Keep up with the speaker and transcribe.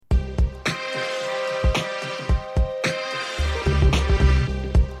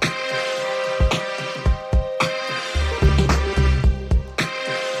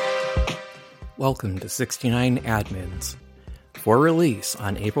welcome to 69 Admins. For release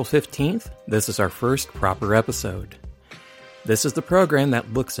on April 15th, this is our first proper episode. This is the program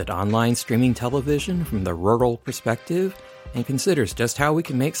that looks at online streaming television from the rural perspective and considers just how we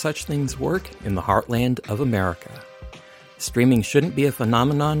can make such things work in the heartland of America. Streaming shouldn't be a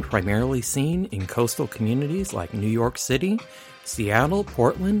phenomenon primarily seen in coastal communities like New York City, Seattle,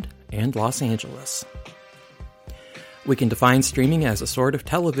 Portland, and Los Angeles. We can define streaming as a sort of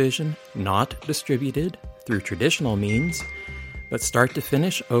television not distributed through traditional means, but start to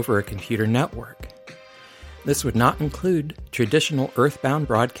finish over a computer network. This would not include traditional earthbound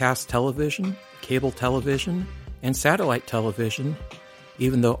broadcast television, cable television, and satellite television,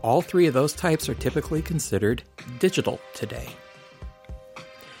 even though all three of those types are typically considered digital today.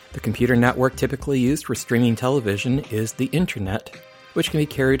 The computer network typically used for streaming television is the Internet, which can be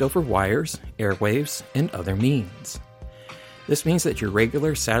carried over wires, airwaves, and other means. This means that your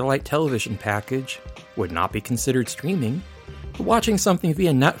regular satellite television package would not be considered streaming, but watching something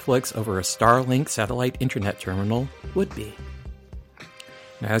via Netflix over a Starlink satellite internet terminal would be.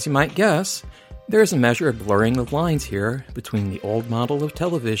 Now, as you might guess, there is a measure of blurring of lines here between the old model of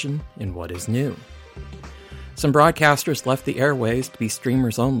television and what is new. Some broadcasters left the airways to be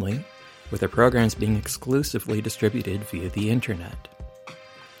streamers only, with their programs being exclusively distributed via the Internet.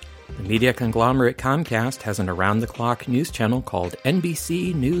 The media conglomerate Comcast has an around-the-clock news channel called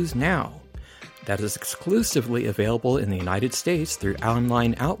NBC News Now that is exclusively available in the United States through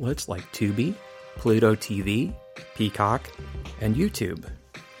online outlets like Tubi, Pluto TV, Peacock, and YouTube.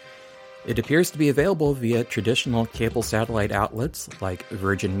 It appears to be available via traditional cable satellite outlets like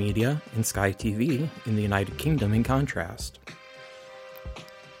Virgin Media and Sky TV in the United Kingdom in contrast.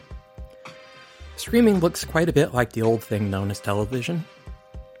 Streaming looks quite a bit like the old thing known as television.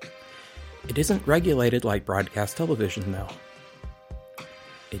 It isn't regulated like broadcast television, though.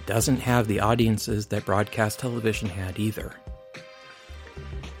 It doesn't have the audiences that broadcast television had either.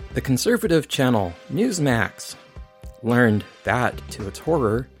 The conservative channel Newsmax learned that, to its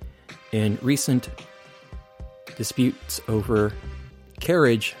horror, in recent disputes over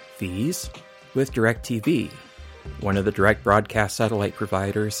carriage fees with DirecTV, one of the direct broadcast satellite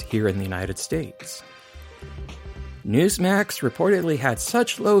providers here in the United States. Newsmax reportedly had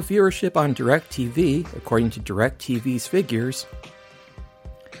such low viewership on DirecTV, according to DirecTV's figures,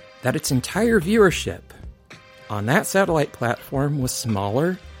 that its entire viewership on that satellite platform was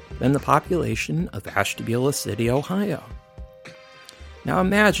smaller than the population of Ashtabula City, Ohio. Now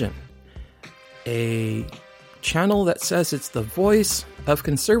imagine a channel that says it's the voice of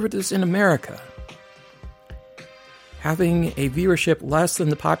conservatives in America having a viewership less than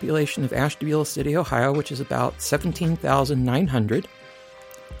the population of Ashtabula City, Ohio, which is about 17,900.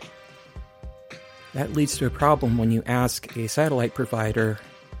 That leads to a problem when you ask a satellite provider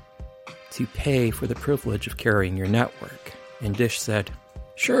to pay for the privilege of carrying your network. And Dish said,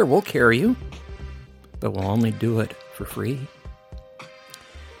 "Sure, we'll carry you, but we'll only do it for free."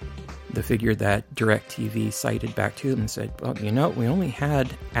 The figure that DirecTV cited back to them said, "Well, we only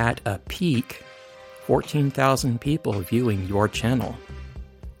had at a peak 14,000 people viewing your channel.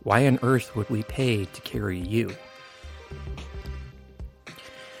 Why on earth would we pay to carry you?"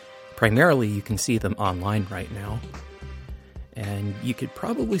 Primarily, you can see them online right now. And you could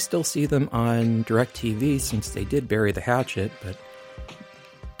probably still see them on DirecTV since they did bury the hatchet, but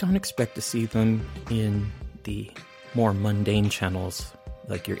don't expect to see them in the more mundane channels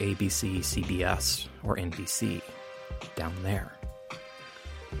like your ABC, CBS, or NBC down there.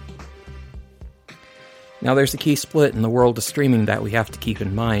 Now, there's a key split in the world of streaming that we have to keep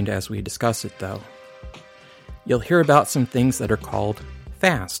in mind as we discuss it, though. You'll hear about some things that are called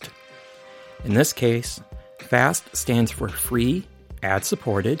FAST. In this case, FAST stands for Free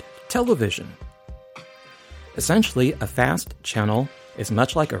Ad-Supported Television. Essentially, a FAST channel is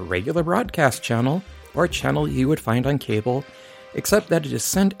much like a regular broadcast channel or a channel you would find on cable, except that it is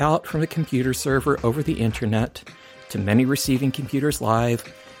sent out from a computer server over the Internet to many receiving computers live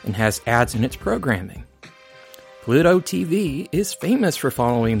and has ads in its programming. Pluto TV is famous for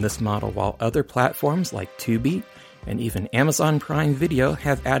following this model, while other platforms like Tubi and even Amazon Prime Video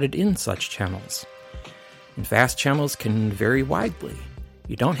have added in such channels. And fast channels can vary widely.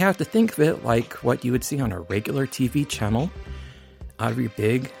 You don't have to think of it like what you would see on a regular TV channel out of your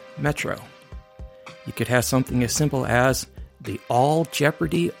big metro. You could have something as simple as the All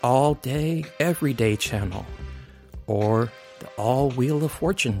Jeopardy All Day Every Day channel, or the All Wheel of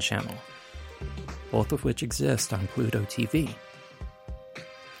Fortune channel, both of which exist on Pluto TV.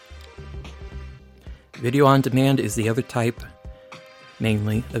 Video on demand is the other type,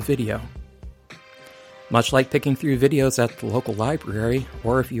 mainly a video. Much like picking through videos at the local library,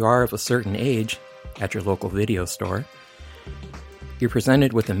 or if you are of a certain age, at your local video store, you're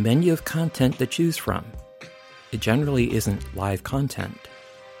presented with a menu of content to choose from. It generally isn't live content.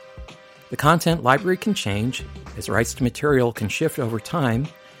 The content library can change, as rights to material can shift over time,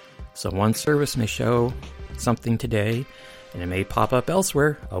 so one service may show something today, and it may pop up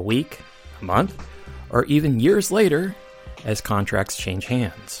elsewhere a week, a month, or even years later as contracts change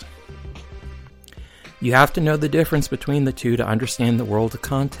hands. You have to know the difference between the two to understand the world of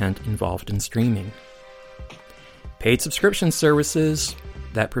content involved in streaming. Paid subscription services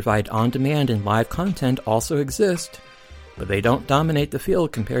that provide on-demand and live content also exist, but they don't dominate the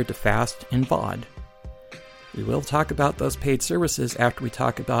field compared to FAST and VOD. We will talk about those paid services after we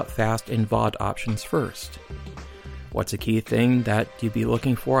talk about FAST and VOD options first. What's a key thing that you'd be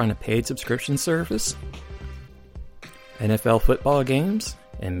looking for on a paid subscription service? NFL football games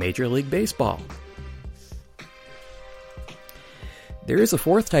and Major League Baseball. There is a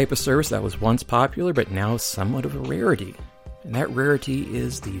fourth type of service that was once popular but now is somewhat of a rarity, and that rarity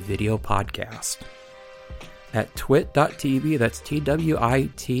is the video podcast. At twit.tv, that's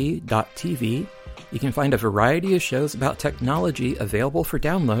twit.tv, you can find a variety of shows about technology available for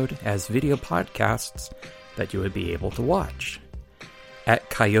download as video podcasts that you would be able to watch. At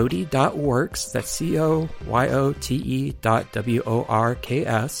coyote.works, that's coyote.works,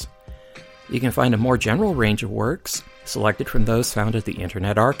 you can find a more general range of works selected from those found at the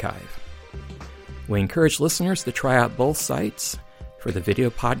Internet Archive. We encourage listeners to try out both sites for the video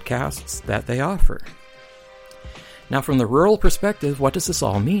podcasts that they offer. Now, from the rural perspective, what does this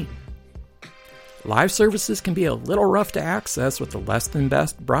all mean? Live services can be a little rough to access with the less than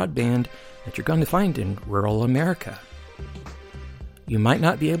best broadband that you're going to find in rural America. You might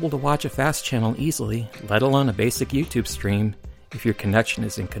not be able to watch a FAST channel easily, let alone a basic YouTube stream, if your connection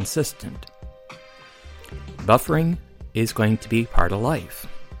is inconsistent. Buffering is going to be part of life.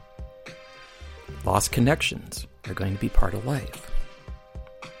 Lost connections are going to be part of life.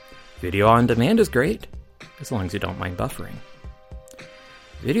 Video on demand is great, as long as you don't mind buffering.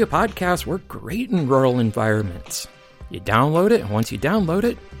 Video podcasts work great in rural environments. You download it, and once you download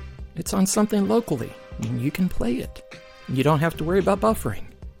it, it's on something locally, and you can play it. You don't have to worry about buffering.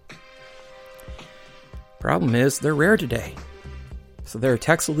 Problem is, they're rare today. So they're a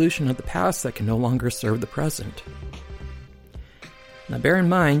tech solution of the past that can no longer serve the present. Now bear in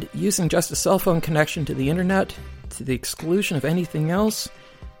mind, using just a cell phone connection to the internet, to the exclusion of anything else,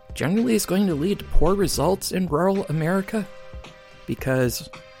 generally is going to lead to poor results in rural America, because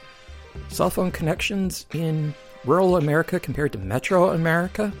cell phone connections in rural America compared to metro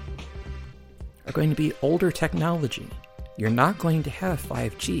America are going to be older technology. You're not going to have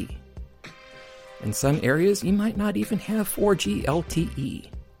 5G. In some areas, you might not even have 4G LTE.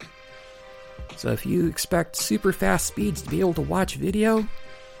 So if you expect super fast speeds to be able to watch video,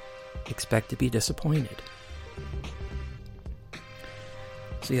 expect to be disappointed.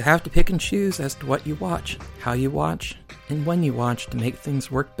 So you have to pick and choose as to what you watch, how you watch, and when you watch to make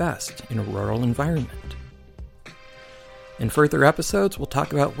things work best in a rural environment. In further episodes, we'll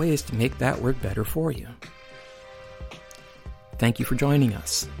talk about ways to make that work better for you. Thank you for joining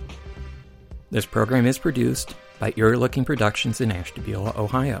us. This program is produced by Eerie Looking Productions in Ashtabula,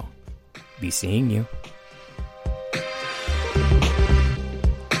 Ohio. Be seeing you.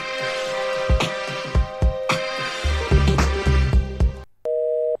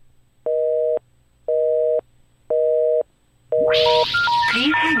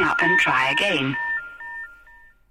 Please hang up and try again.